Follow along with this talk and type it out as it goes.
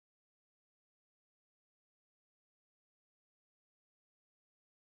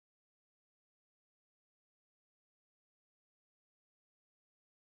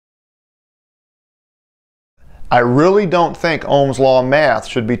I really don't think Ohm's Law math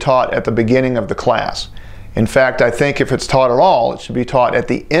should be taught at the beginning of the class. In fact, I think if it's taught at all, it should be taught at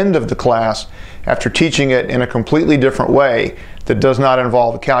the end of the class after teaching it in a completely different way that does not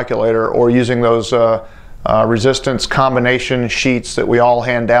involve a calculator or using those resistance combination sheets that we all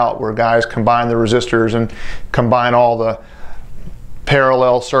hand out where guys combine the resistors and combine all the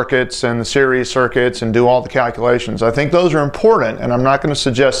parallel circuits and the series circuits and do all the calculations. I think those are important, and I'm not going to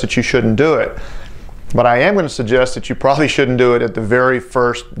suggest that you shouldn't do it, but I am going to suggest that you probably shouldn't do it at the very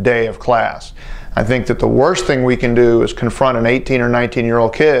first day of class. I think that the worst thing we can do is confront an 18 or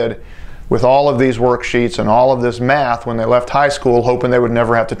 19-year-old kid with all of these worksheets and all of this math when they left high school hoping they would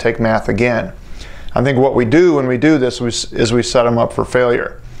never have to take math again. I think what we do when we do this is we set them up for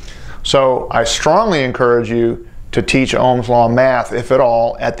failure. So I strongly encourage you to teach Ohm's Law math, if at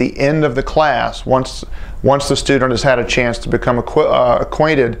all, at the end of the class once the student has had a chance to become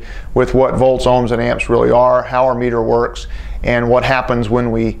acquainted with what volts, ohms, and amps really are, how our meter works, and what happens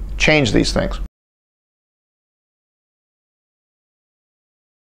when we change these things.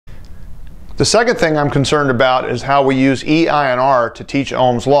 The second thing I'm concerned about is how we use E, I, and R to teach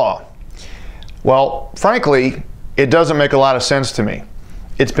Ohm's Law. Well, frankly, it doesn't make a lot of sense to me.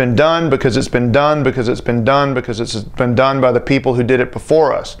 It's been done because it's been done because it's been done because it's been done by the people who did it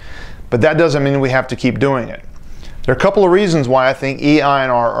before us. But that doesn't mean we have to keep doing it. There are a couple of reasons why I think E, I,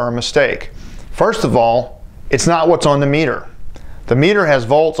 and R are a mistake. First of all, it's not what's on the meter. The meter has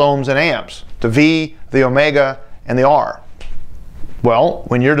volts, ohms, and amps, the V, the omega, and the R. Well,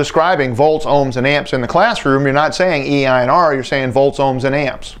 when you're describing volts, ohms, and amps in the classroom, you're not saying E, I, and R, you're saying volts, ohms, and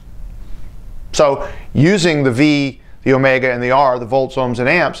amps. So using the V, the omega, and the R, the volts, ohms, and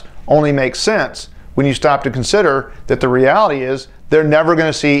amps, only makes sense when you stop to consider that the reality is they're never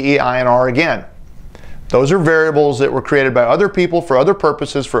going to see E, I, and R again. Those are variables that were created by other people for other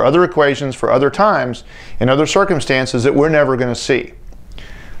purposes, for other equations, for other times, in other circumstances that we're never going to see.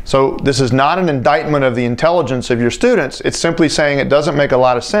 So this is not an indictment of the intelligence of your students. It's simply saying it doesn't make a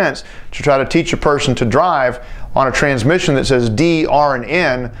lot of sense to try to teach a person to drive on a transmission that says D, R, and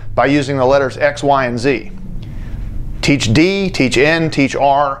N by using the letters X, Y, and Z. Teach D, teach N, teach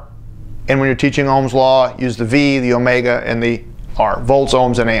R, and when you're teaching Ohm's Law, use the V, the omega, and the R, volts,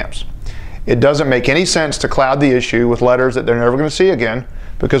 ohms, and amps. It doesn't make any sense to cloud the issue with letters that they're never going to see again,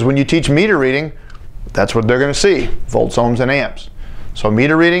 because when you teach meter reading, that's what they're going to see, volts, ohms, and amps. So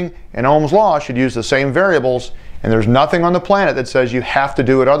meter reading and Ohm's Law should use the same variables, and there's nothing on the planet that says you have to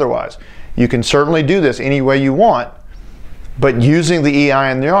do it otherwise. You can certainly do this any way you want, but using the E,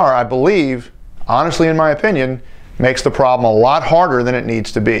 I, and the R, I believe, honestly in my opinion, makes the problem a lot harder than it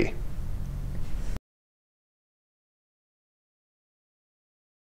needs to be.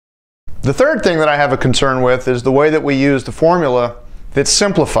 The third thing that I have a concern with is the way that we use the formula that's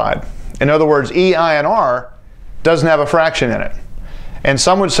simplified. In other words, E, I, and R doesn't have a fraction in it. And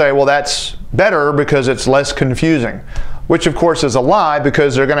some would say, well, that's better because it's less confusing, which of course is a lie,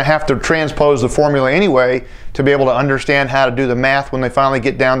 because they're going to have to transpose the formula anyway to be able to understand how to do the math when they finally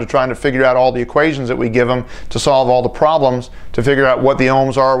get down to trying to figure out all the equations that we give them to solve all the problems, to figure out what the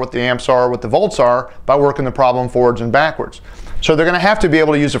ohms are, what the amps are, what the volts are, by working the problem forwards and backwards. So they're going to have to be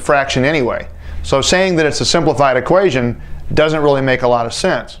able to use a fraction anyway. So saying that it's a simplified equation doesn't really make a lot of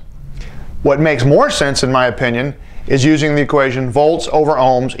sense. What makes more sense, in my opinion, is using the equation volts over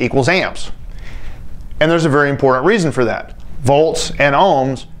ohms equals amps. And there's a very important reason for that. Volts and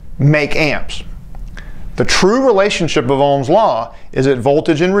ohms make amps. The true relationship of Ohm's Law is that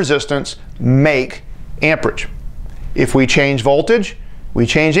voltage and resistance make amperage. If we change voltage, we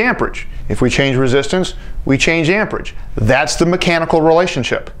change amperage. If we change resistance, we change amperage. That's the mechanical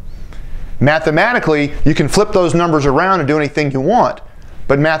relationship. Mathematically, you can flip those numbers around and do anything you want,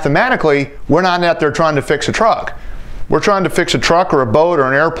 but mathematically, we're not out there trying to fix a truck. We're trying to fix a truck or a boat or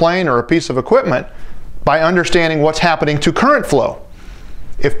an airplane or a piece of equipment by understanding what's happening to current flow.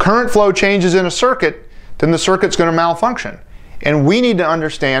 If current flow changes in a circuit, then the circuit's going to malfunction. And we need to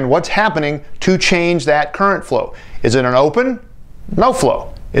understand what's happening to change that current flow. Is it an open? No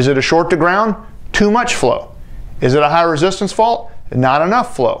flow. Is it a short to ground? Too much flow. Is it a high resistance fault? Not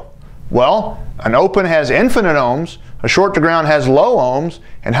enough flow. Well, an open has infinite ohms, a short to ground has low ohms,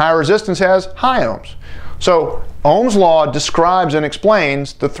 and high resistance has high ohms. So Ohm's Law describes and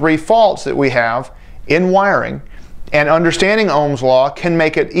explains the three faults that we have in wiring, and understanding Ohm's Law can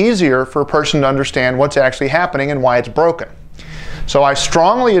make it easier for a person to understand what's actually happening and why it's broken. So I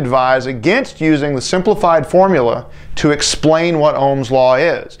strongly advise against using the simplified formula to explain what Ohm's Law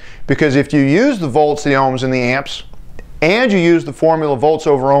is, because if you use the volts, the ohms, and the amps, and you use the formula volts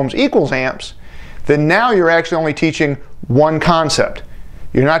over ohms equals amps, then now you're actually only teaching one concept.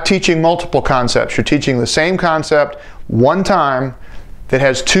 You're not teaching multiple concepts. You're teaching the same concept one time that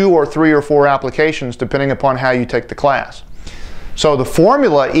has 2 or 3 or 4 applications depending upon how you take the class. So the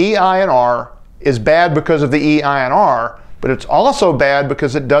formula E, I, and R is bad because of the E, I, and R, but it's also bad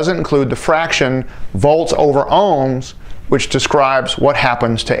because it doesn't include the fraction volts over ohms, which describes what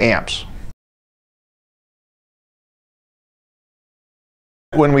happens to amps.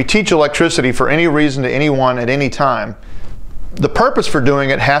 When we teach electricity for any reason to anyone at any time, the purpose for doing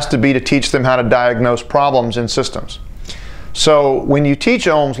it has to be to teach them how to diagnose problems in systems. So when you teach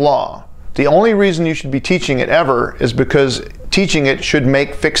Ohm's law, the only reason you should be teaching it ever is because teaching it should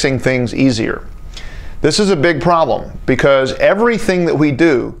make fixing things easier. This is a big problem because everything that we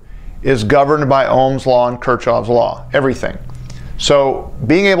do is governed by Ohm's law and Kirchhoff's law, everything. So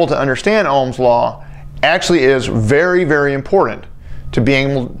being able to understand Ohm's law actually is very, very important to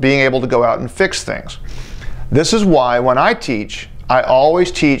being able to go out and fix things. This is why when I teach, I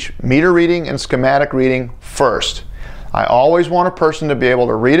always teach meter reading and schematic reading first. I always want a person to be able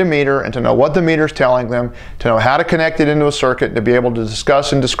to read a meter and to know what the meter is telling them, to know how to connect it into a circuit, to be able to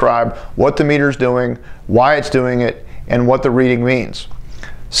discuss and describe what the meter is doing, why it's doing it, and what the reading means.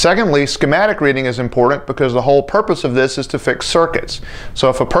 Secondly, schematic reading is important because the whole purpose of this is to fix circuits. So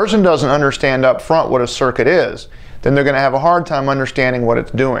if a person doesn't understand up front what a circuit is, then they're going to have a hard time understanding what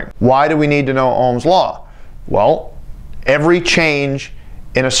it's doing. Why do we need to know Ohm's law? Well, every change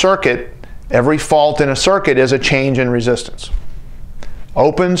in a circuit, every fault in a circuit is a change in resistance.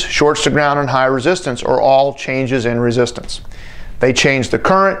 Opens, shorts to ground, and high resistance are all changes in resistance. They change the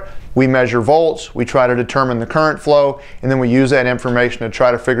current, we measure volts, we try to determine the current flow, and then we use that information to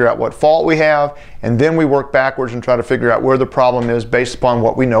try to figure out what fault we have, and then we work backwards and try to figure out where the problem is based upon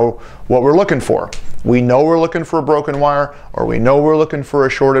what we know, what we're looking for. We know we're looking for a broken wire, or we know we're looking for a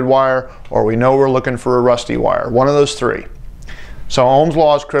shorted wire, or we know we're looking for a rusty wire. One of those three. So Ohm's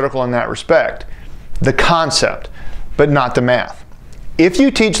law is critical in that respect. The concept, but not the math. If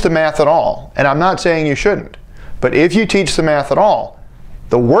you teach the math at all, and I'm not saying you shouldn't, but if you teach the math at all,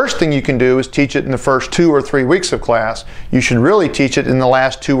 the worst thing you can do is teach it in the first 2 or 3 weeks of class. You should really teach it in the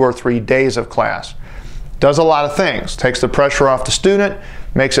last 2 or 3 days of class. Does a lot of things. Takes the pressure off the student,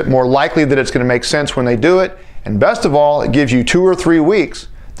 makes it more likely that it's going to make sense when they do it, and best of all, it gives you 2 or 3 weeks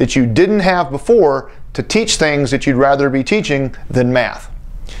that you didn't have before to teach things that you'd rather be teaching than math.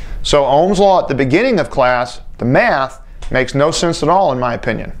 So Ohm's law at the beginning of class, the math, makes no sense at all in my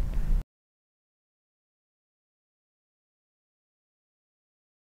opinion.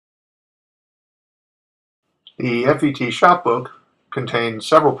 The FET shop book contains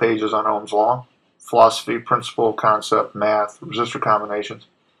several pages on Ohm's law, philosophy, principle, concept, math, resistor combinations.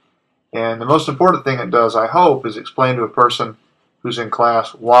 And the most important thing it does, I hope, is explain to a person who's in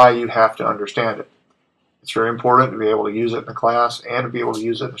class why you have to understand it. It's very important to be able to use it in the class and to be able to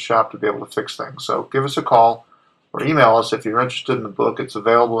use it in the shop to be able to fix things. So give us a call or email us if you're interested in the book. It's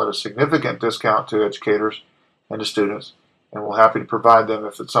available at a significant discount to educators and to students, and we're happy to provide them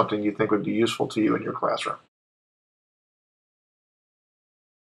if it's something you think would be useful to you in your classroom.